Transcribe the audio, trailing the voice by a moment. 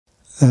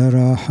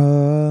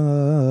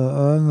ارحمنا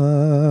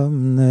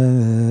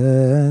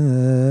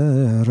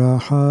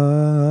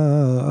ارحمنا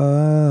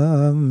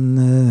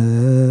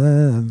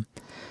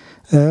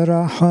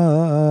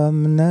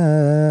ارحمنا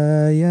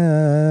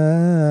يا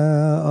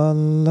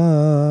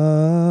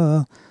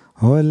الله،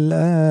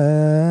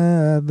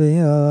 والآب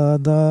يا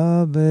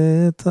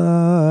ضابط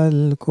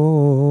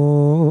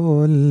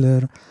الكل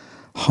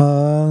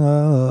ارحمنا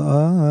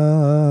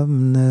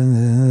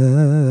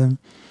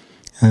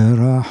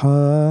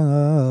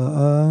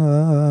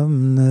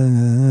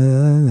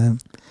ارحمنا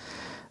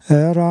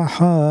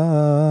ارحمنا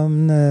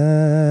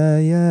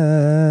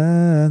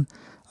يا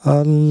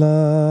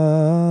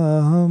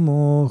الله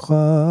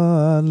مخلصنا،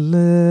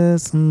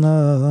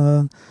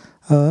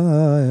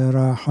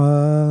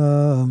 ارحمنا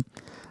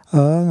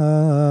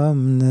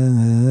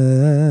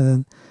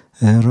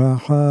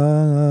ارحمنا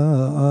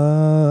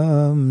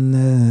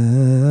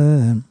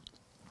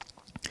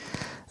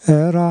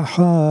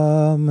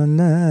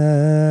ارحمنا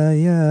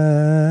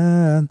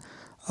يا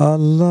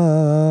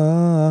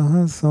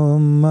الله،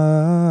 ثم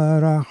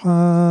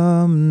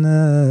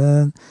رحمنا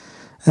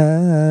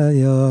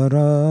يا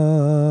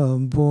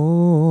رب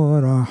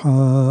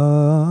ارحم.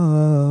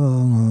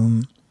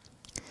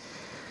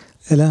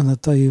 إلهنا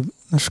طيب،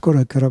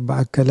 نشكرك يا رب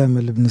على الكلام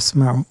اللي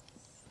بنسمعه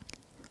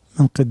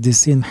من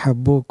قديسين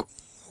حبوك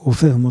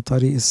وفهموا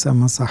طريق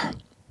السما صح.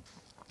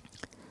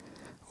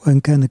 وإن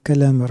كان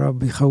الكلام يا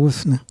رب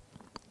يخوفنا،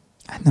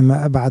 احنا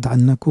ما أبعد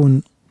عن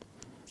نكون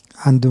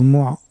عن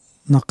دموع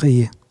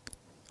نقية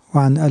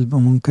وعن قلب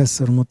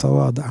منكسر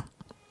متواضع.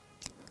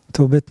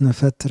 توبتنا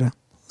فترة،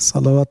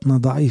 صلواتنا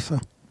ضعيفة،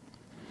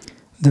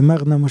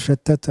 دماغنا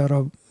مشتتة يا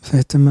رب في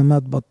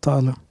اهتمامات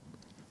بطالة.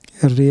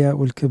 الرياء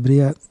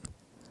والكبرياء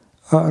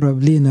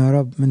أقرب لينا يا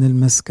رب من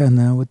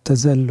المسكنة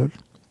والتذلل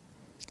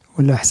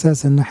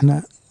والإحساس إن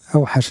احنا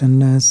أوحش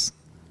الناس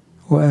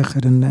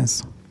وآخر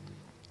الناس.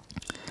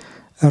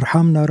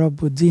 ارحمنا يا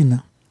رب وادينا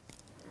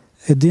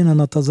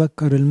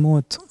نتذكر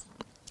الموت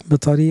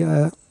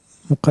بطريقة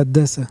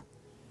مقدسة.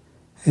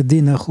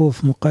 ادينا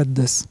خوف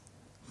مقدس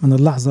من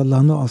اللحظة اللي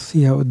هنقف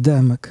فيها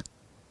قدامك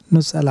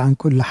نسأل عن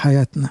كل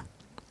حياتنا.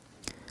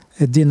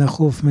 ادينا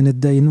خوف من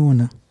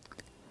الدينونة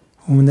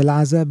ومن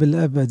العذاب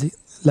الأبدي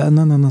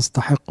لأننا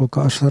نستحق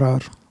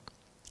كأشرار.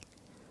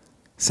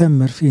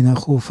 سمر فينا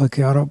خوفك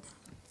يا رب،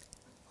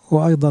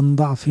 وأيضا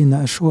ضع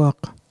فينا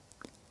أشواق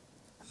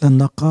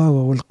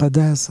للنقاوة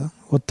والقداسة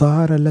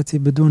والطهارة التي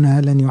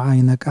بدونها لن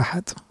يعاينك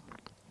أحد.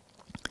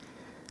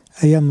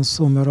 أيام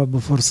الصوم يا رب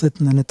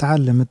فرصتنا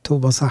نتعلم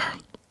التوبة صح.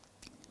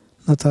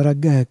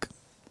 نترجاك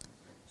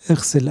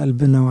اغسل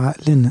قلبنا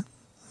وعقلنا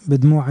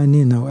بدموع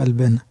عينينا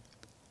وقلبنا.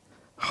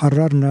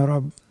 حررنا يا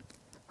رب،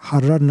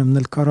 حررنا من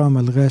الكرامة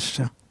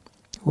الغاشة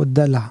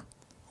والدلع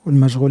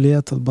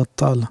والمشغوليات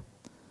البطالة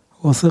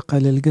وثقة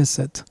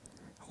للجسد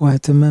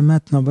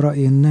واهتماماتنا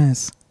برأي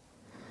الناس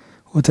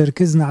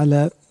وتركيزنا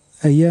على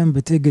أيام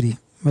بتجري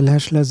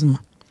ملهاش لازمة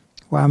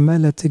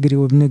وعمالة تجري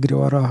وبنجري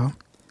وراها،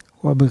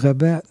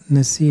 وبغباء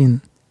ناسين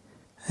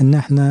إن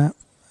احنا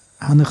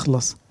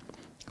هنخلص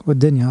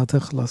والدنيا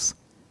هتخلص،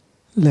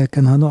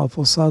 لكن هنقف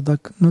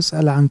قصادك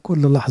نسأل عن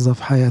كل لحظة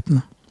في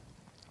حياتنا.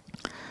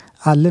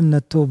 علمنا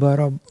التوبة يا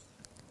رب،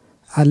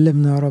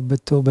 علمنا يا رب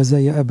التوبة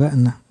زي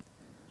أبائنا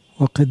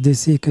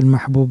وقديسيك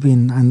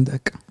المحبوبين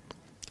عندك.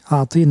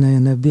 أعطينا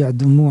ينابيع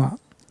دموع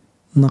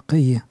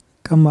نقية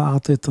كما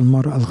أعطيت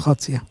المرأة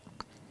الخاطية.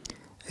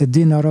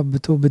 ادينا يا رب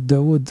توبة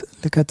داود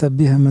اللي كتب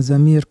بها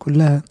مزامير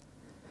كلها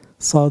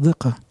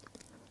صادقة،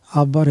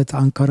 عبرت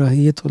عن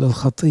كراهيته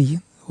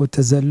للخطية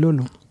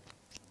وتذلله.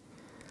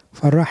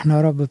 فرحنا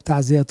يا رب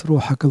بتعزية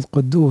روحك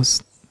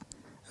القدوس،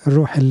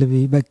 الروح اللي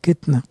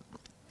بيبكتنا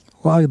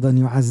وأيضا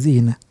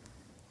يعزينا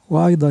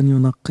وأيضا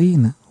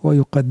ينقينا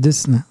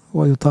ويقدسنا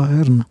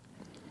ويطهرنا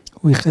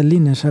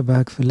ويخلينا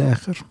شبهك في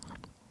الآخر.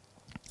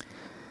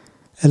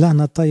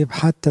 إلهنا الطيب،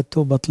 حتى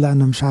التوبة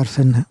طلعنا مش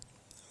عارفينها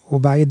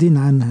وبعيدين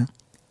عنها،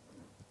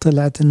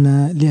 طلعت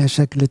إنها ليها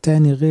شكل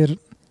تاني غير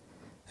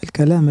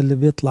الكلام اللي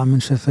بيطلع من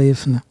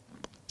شفايفنا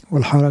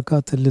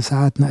والحركات اللي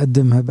ساعات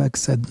نقدمها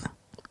بأجسادنا.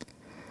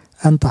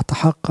 أنت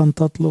حقا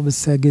تطلب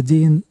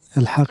الساجدين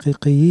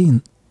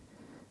الحقيقيين،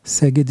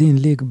 الساجدين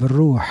ليك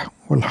بالروح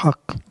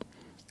والحق.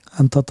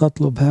 أنت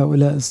تطلب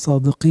هؤلاء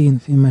الصادقين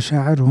في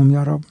مشاعرهم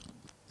يا رب.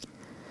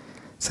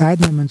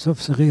 ساعدنا ما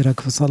نشوفش غيرك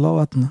في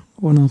صلواتنا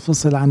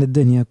وننفصل عن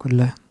الدنيا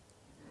كلها.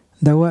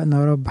 دوقنا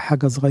يا رب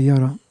حاجة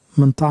صغيرة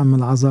من طعم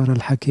العذارى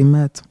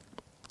الحكيمات،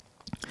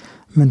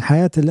 من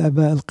حياة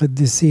الآباء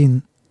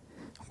القديسين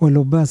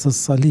ولباس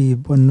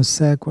الصليب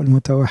والنساك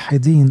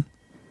والمتوحدين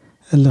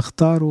اللي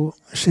اختاروا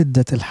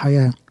شدة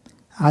الحياة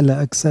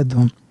على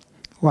أجسادهم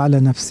وعلى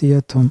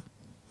نفسيتهم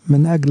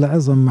من أجل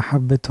عظم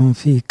محبتهم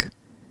فيك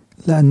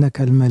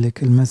لأنك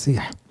الملك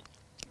المسيح.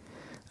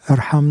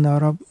 ارحمنا يا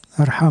رب،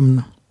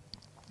 ارحمنا،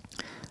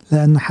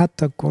 لأن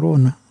حتى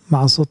الكورونا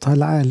مع صوتها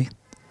العالي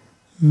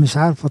مش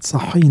عارفة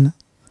تصحينا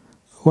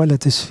ولا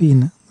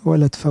تشفينا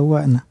ولا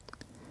تفوقنا،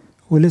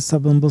 ولسه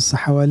بنبص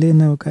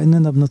حوالينا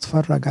وكأننا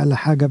بنتفرج على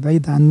حاجة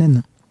بعيدة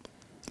عننا.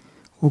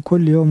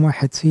 وكل يوم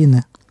واحد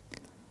فينا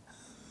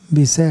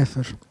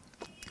بيسافر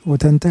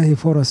وتنتهي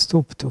فرص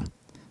توبته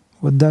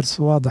والدرس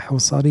واضح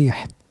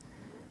وصريح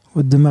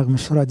والدماغ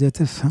مش راضية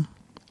تفهم.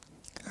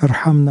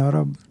 ارحمنا يا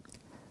رب،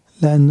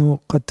 لأنه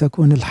قد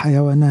تكون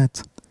الحيوانات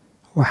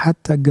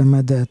وحتى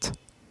الجمادات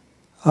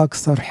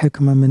أكثر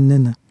حكمة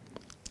مننا،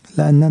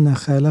 لأننا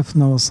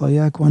خالفنا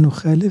وصاياك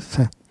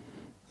ونخالفها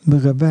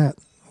بغباء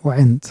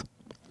وعند.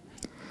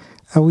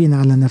 قوينا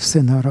على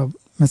نفسنا يا رب،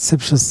 ما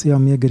تسيبش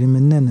الصيام يجري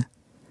مننا،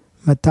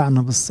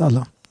 متعنا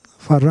بالصلاة،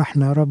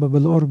 فرحنا يا رب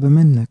بالقرب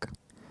منك،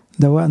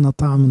 دوقنا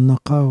طعم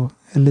النقاوة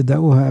اللي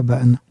دقوها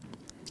أبائنا.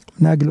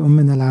 من أجل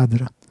أمنا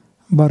العذراء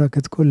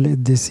بركة كل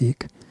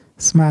قديسيك،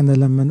 اسمعنا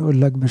لما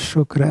نقول لك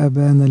بالشكر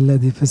أبانا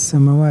الذي في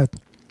السماوات،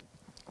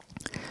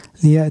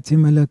 ليأتي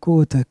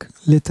ملكوتك،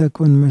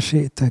 لتكن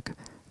مشيئتك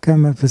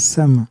كما في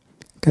السماء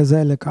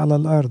كذلك على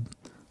الأرض.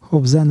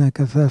 خبزنا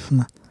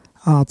كفافنا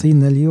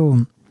أعطينا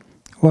اليوم،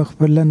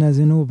 واغفر لنا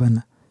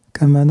ذنوبنا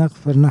كما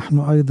نغفر نحن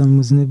أيضا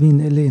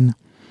مذنبين إلينا،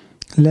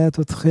 لا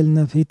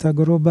تدخلنا في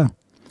تجربة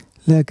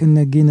لكن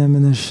نجينا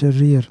من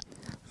الشرير،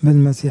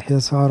 بالمسيح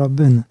يسوع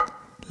ربنا،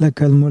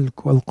 لك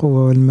الملك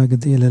والقوة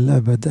والمجد إلى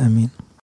الأبد آمين.